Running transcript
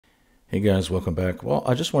Hey guys, welcome back. Well,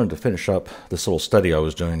 I just wanted to finish up this little study I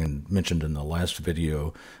was doing and mentioned in the last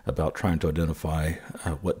video about trying to identify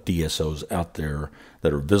what DSOs out there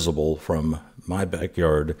that are visible from my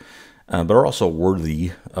backyard, but are also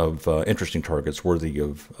worthy of interesting targets, worthy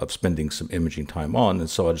of spending some imaging time on. And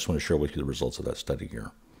so I just want to share with you the results of that study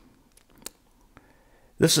here.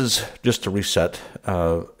 This is just to reset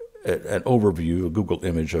an overview, a Google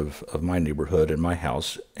image of my neighborhood and my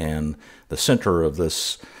house, and the center of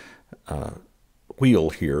this wheel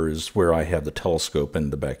here is where I have the telescope in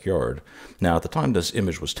the backyard. Now, at the time this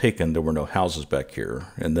image was taken, there were no houses back here,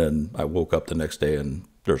 and then I woke up the next day and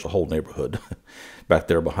there's a whole neighborhood back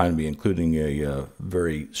there behind me, including a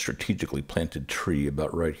very strategically planted tree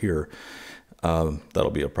about right here.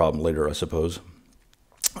 That'll be a problem later, I suppose.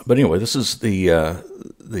 But anyway, this is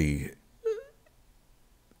the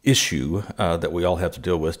issue that we all have to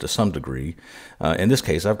deal with to some degree. In this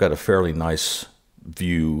case, I've got a fairly nice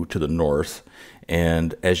view to the north,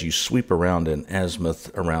 and as you sweep around in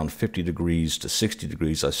azimuth around 50 degrees to 60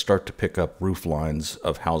 degrees, I start to pick up roof lines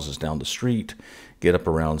of houses down the street, get up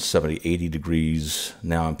around 70, 80 degrees.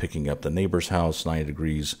 Now I'm picking up the neighbor's house, 90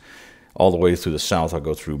 degrees. All the way through the south, I'll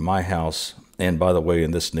go through my house. And by the way,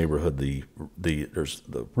 in this neighborhood, the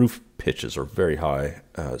roof pitches are very high,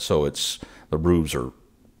 so the roofs are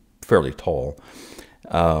fairly tall.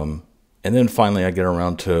 And then finally I get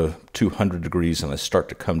around to 200 degrees and I start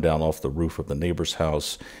to come down off the roof of the neighbor's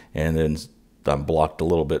house, and then I'm blocked a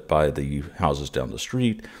little bit by the houses down the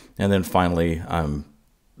street. And then finally I'm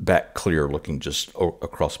back clear, looking just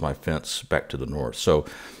across my fence back to the north. So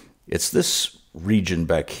it's this region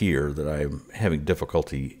back here that I'm having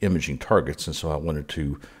difficulty imaging targets, and so I wanted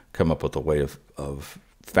to come up with a way of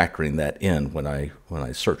factoring that in when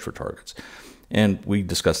I search for targets. And we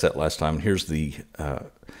discussed that last time. Here's the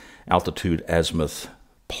altitude azimuth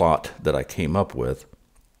plot that I came up with.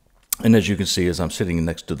 And as you can see, as I'm sitting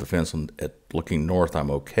next to the fence and looking north,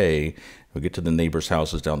 I'm okay. We get to the neighbor's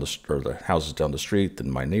houses the houses down the street,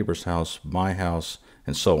 then my neighbor's house, my house,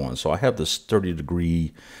 and so on. So I have this 30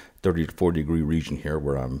 to 40 degree region here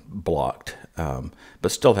where I'm blocked,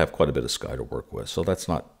 but still have quite a bit of sky to work with. So that's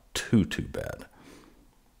not too bad.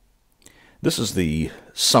 This is the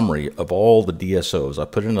summary of all the DSOs. I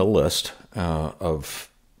put in a list of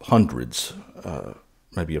hundreds,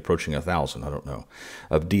 maybe approaching 1,000, I don't know,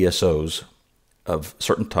 of DSOs of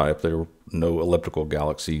certain type. There were no elliptical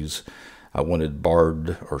galaxies. I wanted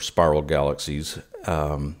barred or spiral galaxies,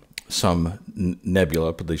 some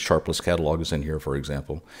nebula, but the Sharpless catalog is in here, for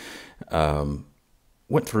example.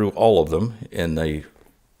 Went through all of them in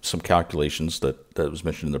some calculations that was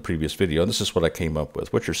mentioned in the previous video. And this is what I came up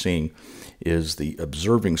with. What you're seeing is the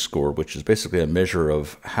observing score, which is basically a measure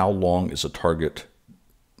of how long is a target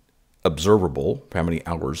observable, how many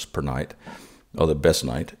hours per night, or the best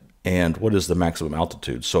night, and what is the maximum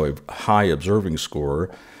altitude. So a high observing score,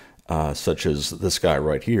 such as this guy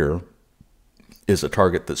right here, is a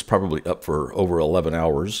target that's probably up for over 11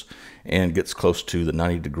 hours and gets close to the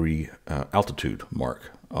 90-degree altitude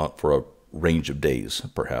mark for a range of days,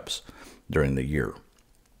 perhaps, during the year.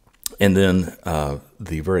 And then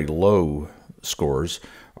the very low scores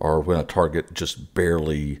are when a target just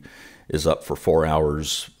barely is up for 4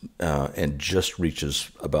 hours and just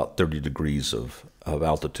reaches about 30 degrees of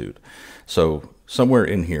altitude. So somewhere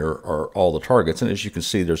in here are all the targets. And as you can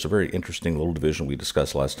see, there's a very interesting little division we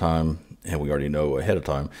discussed last time, and we already know ahead of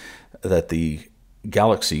time that the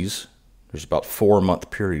galaxies, there's about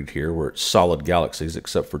 4-month period here where it's solid galaxies,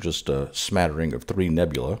 except for just a smattering of 3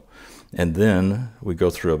 nebula. And then we go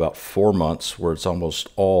through about 4 months where it's almost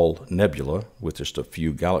all nebula with just a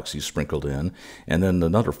few galaxies sprinkled in. And then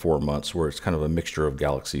another 4 months where it's kind of a mixture of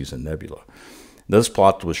galaxies and nebula. This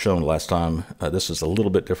plot was shown last time. This is a little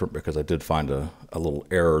bit different because I did find a little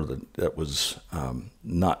error that was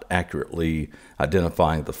not accurately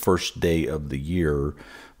identifying the first day of the year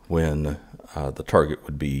when the target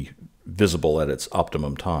would be visible at its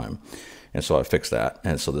optimum time. And so I fixed that,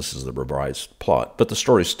 and so this is the revised plot. But the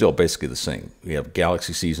story is still basically the same. We have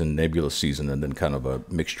galaxy season, nebula season, and then kind of a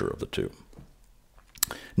mixture of the two.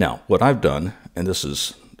 Now, what I've done, and this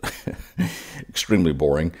is extremely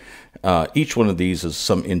boring, each one of these is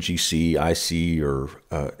some NGC, IC, or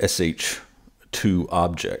SH2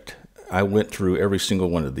 object. I went through every single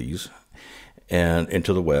one of these and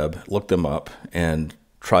into the web, looked them up, and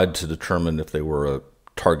tried to determine if they were a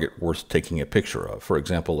target worth taking a picture of. For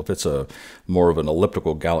example, if it's more of an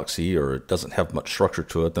elliptical galaxy or it doesn't have much structure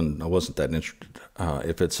to it, then I wasn't that interested.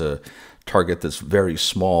 If it's a target that's very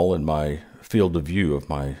small in my field of view of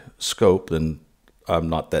my scope, then I'm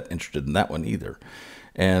not that interested in that one either.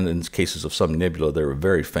 And in cases of some nebula, they were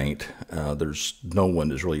very faint. There's no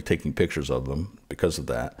one is really taking pictures of them because of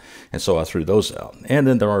that. And so I threw those out. And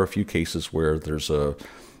then there are a few cases where there's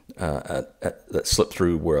that slip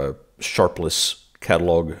through where a sharpless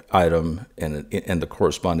catalog item and the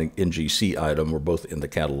corresponding NGC item were both in the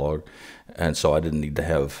catalog. And so I didn't need to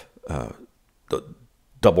have the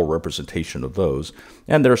double representation of those.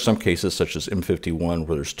 And there are some cases such as M51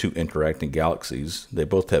 where there's two interacting galaxies. They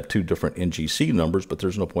both have two different NGC numbers, but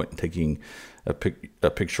there's no point in taking a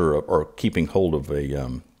picture or keeping hold of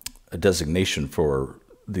a designation for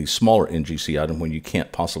the smaller NGC item when you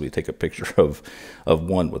can't possibly take a picture of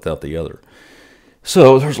one without the other.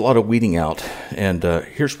 So there's a lot of weeding out, and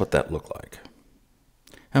here's what that looked like.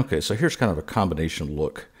 Okay, so here's kind of a combination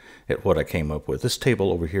look at what I came up with. This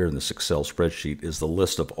table over here in this Excel spreadsheet is the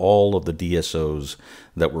list of all of the DSOs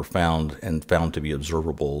that were found to be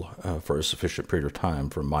observable for a sufficient period of time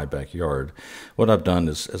from my backyard. What I've done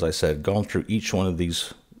is, as I said, gone through each one of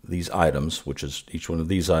these items, which is each one of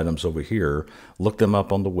these items over here, looked them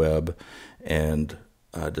up on the web, and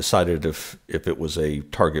decided if it was a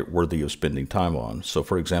target worthy of spending time on. So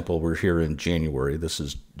for example, we're here in January. This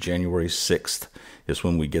is January 6th is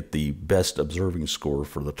when we get the best observing score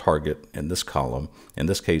for the target in this column. In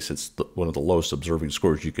this case, it's one of the lowest observing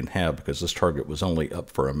scores you can have because this target was only up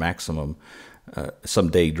for a maximum, some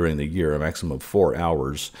day during the year, a maximum of 4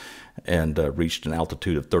 hours, and reached an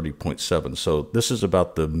altitude of 30.7. So this is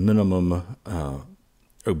about the minimum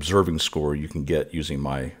observing score you can get using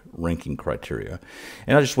my ranking criteria.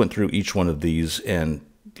 And I just went through each one of these and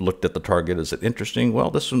looked at the target. Is it interesting?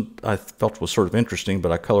 Well, this one I felt was sort of interesting,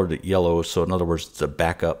 but I colored it yellow. So in other words, it's a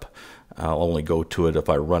backup. I'll only go to it if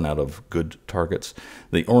I run out of good targets.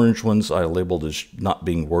 The orange ones I labeled as not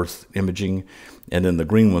being worth imaging. And then the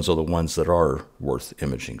green ones are the ones that are worth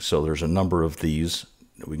imaging. So there's a number of these.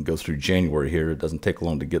 We can go through January here. It doesn't take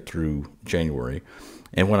long to get through January.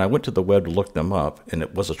 And when I went to the web to look them up, and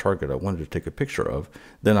it was a target I wanted to take a picture of,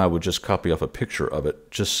 then I would just copy off a picture of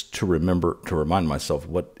it just to remind myself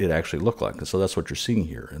what it actually looked like. And so that's what you're seeing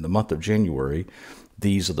here. In the month of January,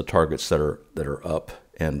 these are the targets that are up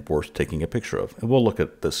and worth taking a picture of. And we'll look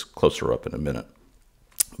at this closer up in a minute.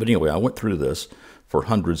 But anyway, I went through this for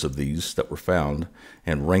hundreds of these that were found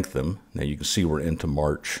and ranked them. Now you can see we're into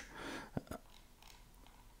March,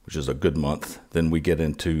 which is a good month. Then we get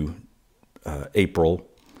into April,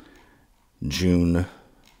 June,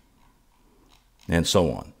 and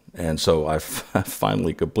so on. And so I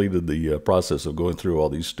finally completed the process of going through all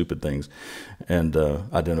these stupid things and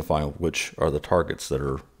identifying which are the targets that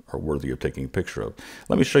are worthy of taking a picture of.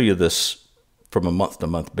 Let me show you this from a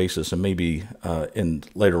month-to-month basis, and maybe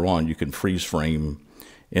later on you can freeze frame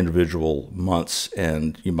individual months,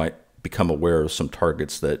 and you might become aware of some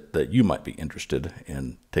targets that you might be interested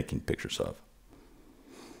in taking pictures of.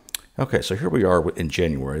 Okay, so here we are in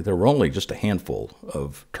January. There were only just a handful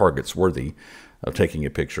of targets worthy of taking a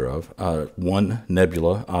picture of. One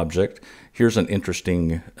nebula object. Here's an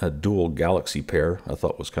interesting dual galaxy pair I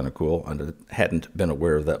thought was kind of cool. I hadn't been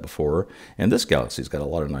aware of that before. And this galaxy's got a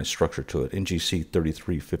lot of nice structure to it. NGC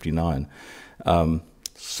 3359.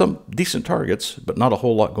 Some decent targets, but not a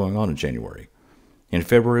whole lot going on in January. In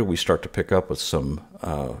February, we start to pick up with some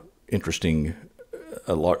interesting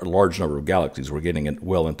a large number of galaxies. We're getting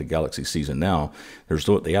well into galaxy season now. There's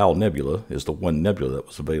the Owl Nebula is the one nebula that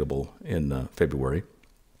was available in February,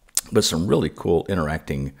 but some really cool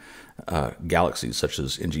interacting galaxies such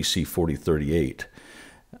as NGC 4038,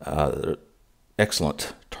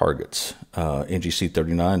 excellent targets. NGC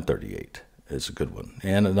 3938 is a good one,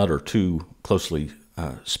 and another two closely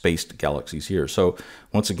spaced galaxies here. So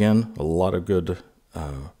once again, a lot of good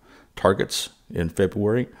targets in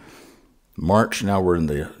February. March, now we're in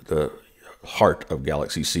the heart of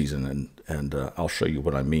galaxy season, and I'll show you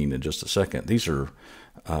what I mean in just a second. These are,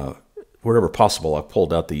 wherever possible, I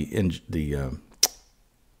pulled out the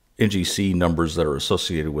NGC numbers that are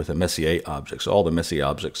associated with Messier objects. All the Messier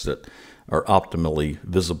objects that are optimally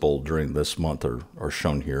visible during this month are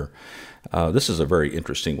shown here. This is a very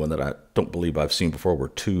interesting one that I don't believe I've seen before, where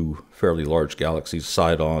two fairly large galaxies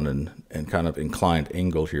side on and kind of inclined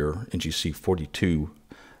angle here. NGC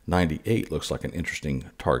 4298 looks like an interesting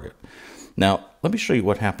target. Now, let me show you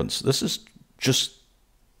what happens. This is just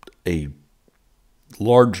a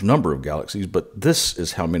large number of galaxies, but this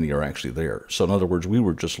is how many are actually there. So in other words, we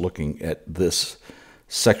were just looking at this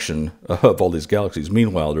section of all these galaxies.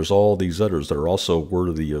 Meanwhile, there's all these others that are also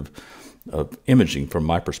worthy of imaging from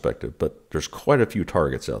my perspective, but there's quite a few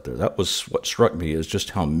targets out there. That was what struck me, is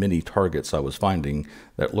just how many targets I was finding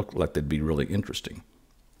that looked like they'd be really interesting.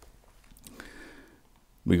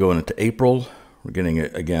 We go into April, we're getting,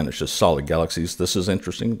 again, it's just solid galaxies. This is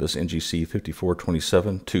interesting, this NGC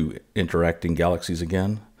 5427, two interacting galaxies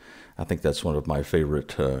again. I think that's one of my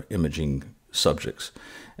favorite imaging subjects.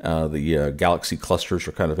 The galaxy clusters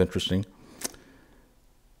are kind of interesting.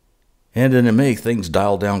 And in May, things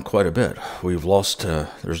dial down quite a bit. We've lost,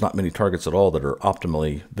 there's not many targets at all that are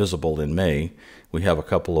optimally visible in May. We have a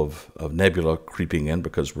couple of nebula creeping in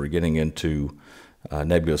because we're getting into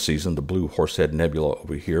nebula season. The Blue Horsehead Nebula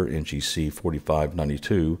over here, NGC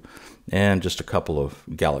 4592, and just a couple of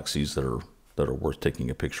galaxies that are worth taking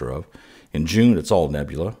a picture of. In June, it's all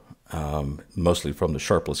nebula, mostly from the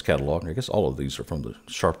Sharpless catalog. I guess all of these are from the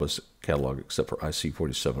Sharpless catalog except for IC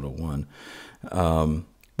 4701.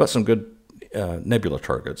 But some good nebula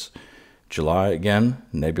targets. July, again,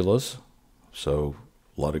 nebulas. So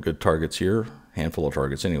a lot of good targets here. Handful of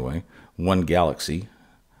targets anyway. One galaxy.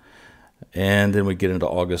 And then we get into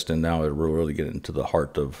August, and now we're really getting into the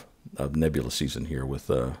heart of nebula season here with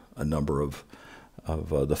a number of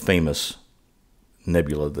the famous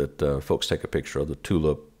nebula that folks take a picture of. The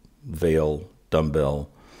Tulip, Veil, Dumbbell.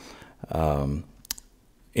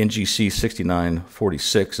 NGC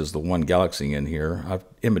 6946 is the one galaxy in here. I've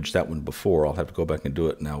imaged that one before. I'll have to go back and do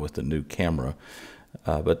it now with the new camera.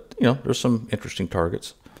 But, you know, there's some interesting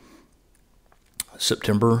targets.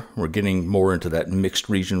 September, we're getting more into that mixed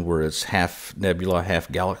region where it's half nebula, half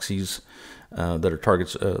galaxies that are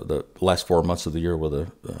targets. The last 4 months of the year where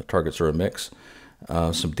the targets are a mix.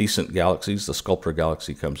 Some decent galaxies. The Sculptor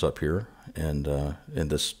Galaxy comes up here and in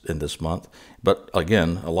this month. But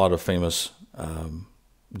again, a lot of famous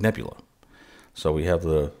nebula. So we have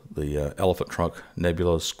the Elephant Trunk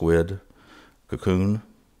Nebula, Squid, Cocoon,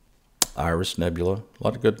 Iris Nebula. A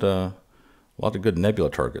lot of good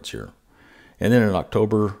nebula targets here. And then in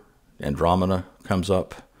October, Andromeda comes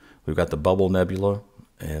up. We've got the Bubble Nebula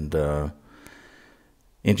and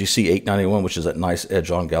NGC 891, which is that nice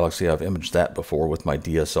edge-on galaxy. I've imaged that before with my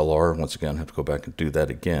DSLR. Once again, I have to go back and do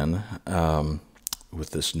that again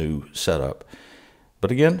with this new setup.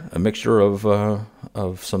 But again, a mixture of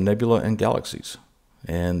some nebula and galaxies.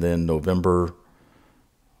 And then November,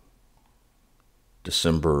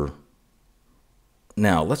 December.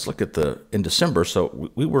 Now, let's look at in December.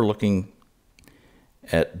 So we were looking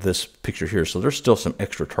at this picture here. So there's still some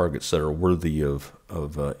extra targets that are worthy of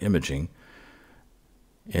imaging.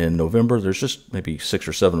 In November, there's just maybe 6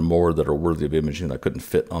 or 7 more that are worthy of imaging that I couldn't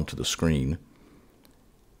fit onto the screen.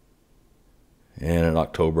 And in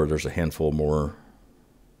October, there's a handful more.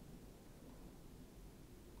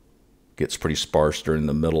 Gets pretty sparse during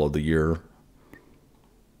the middle of the year.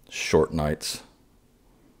 Short nights.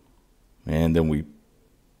 And then we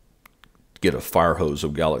get a fire hose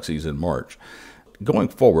of galaxies in March. Going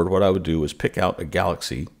forward, what I would do is pick out a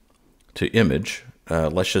galaxy to image.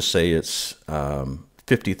 Let's just say it's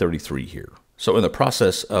 5033 here. So in the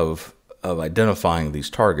process of identifying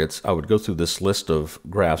these targets, I would go through this list of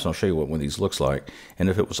graphs, and I'll show you what one of these looks like. And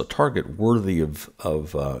if it was a target worthy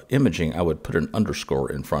of imaging, I would put an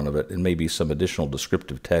underscore in front of it and maybe some additional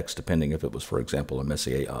descriptive text, depending if it was, for example, a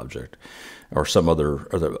Messier object or some other,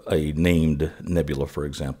 a named nebula, for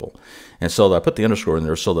example. And so I put the underscore in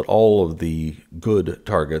there so that all of the good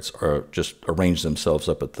targets are just arrange themselves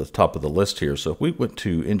up at the top of the list here. So if we went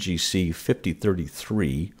to NGC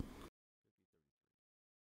 5033,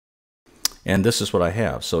 and this is what I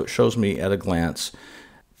have. So it shows me at a glance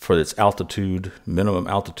for its altitude, minimum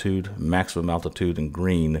altitude, maximum altitude in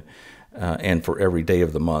green, and for every day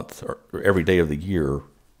of the month or every day of the year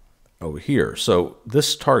over here. So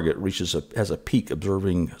this target has a peak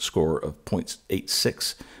observing score of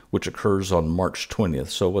 0.86, which occurs on March 20th.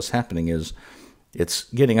 So what's happening is it's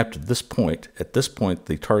getting up to this point. At this point,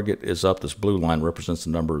 the target is up. This blue line represents the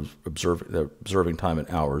number of observing time in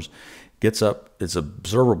hours. Gets up, it's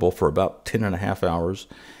observable for about 10.5 hours,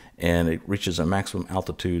 and it reaches a maximum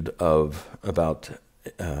altitude of about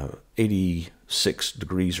 86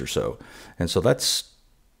 degrees or so. And so that's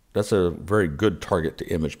a very good target to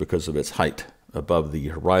image because of its height above the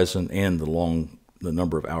horizon and the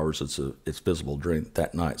number of hours it's visible during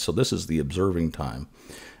that night. So this is the observing time,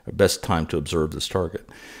 the best time to observe this target.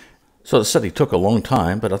 So the study took a long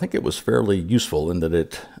time, but I think it was fairly useful in that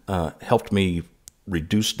it helped me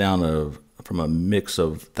reduce down from a mix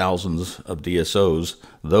of thousands of DSOs,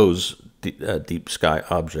 those deep sky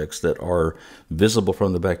objects that are visible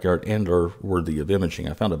from the backyard and are worthy of imaging.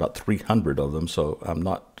 I found about 300 of them, so I'm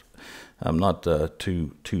not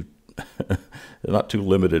too not too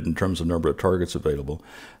limited in terms of number of targets available.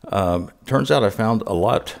 Turns out I found a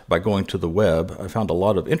lot by going to the web. I found a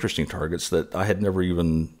lot of interesting targets that I had never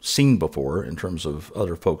even seen before in terms of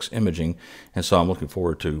other folks imaging, and so I'm looking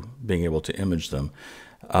forward to being able to image them.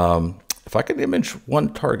 if I could image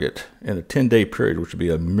one target in a 10-day period, which would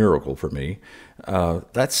be a miracle for me,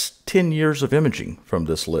 that's 10 years of imaging from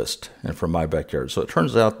this list and from my backyard. So it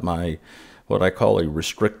turns out my what I call a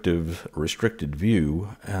restricted view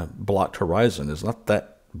blocked horizon is not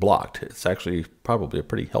that blocked. It's actually probably a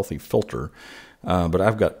pretty healthy filter, but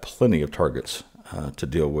I've got plenty of targets to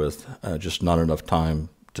deal with, just not enough time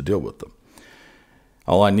to deal with them.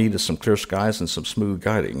 All I need is some clear skies and some smooth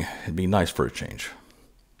guiding. It'd be nice for a change.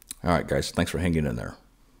 All right, guys, thanks for hanging in there.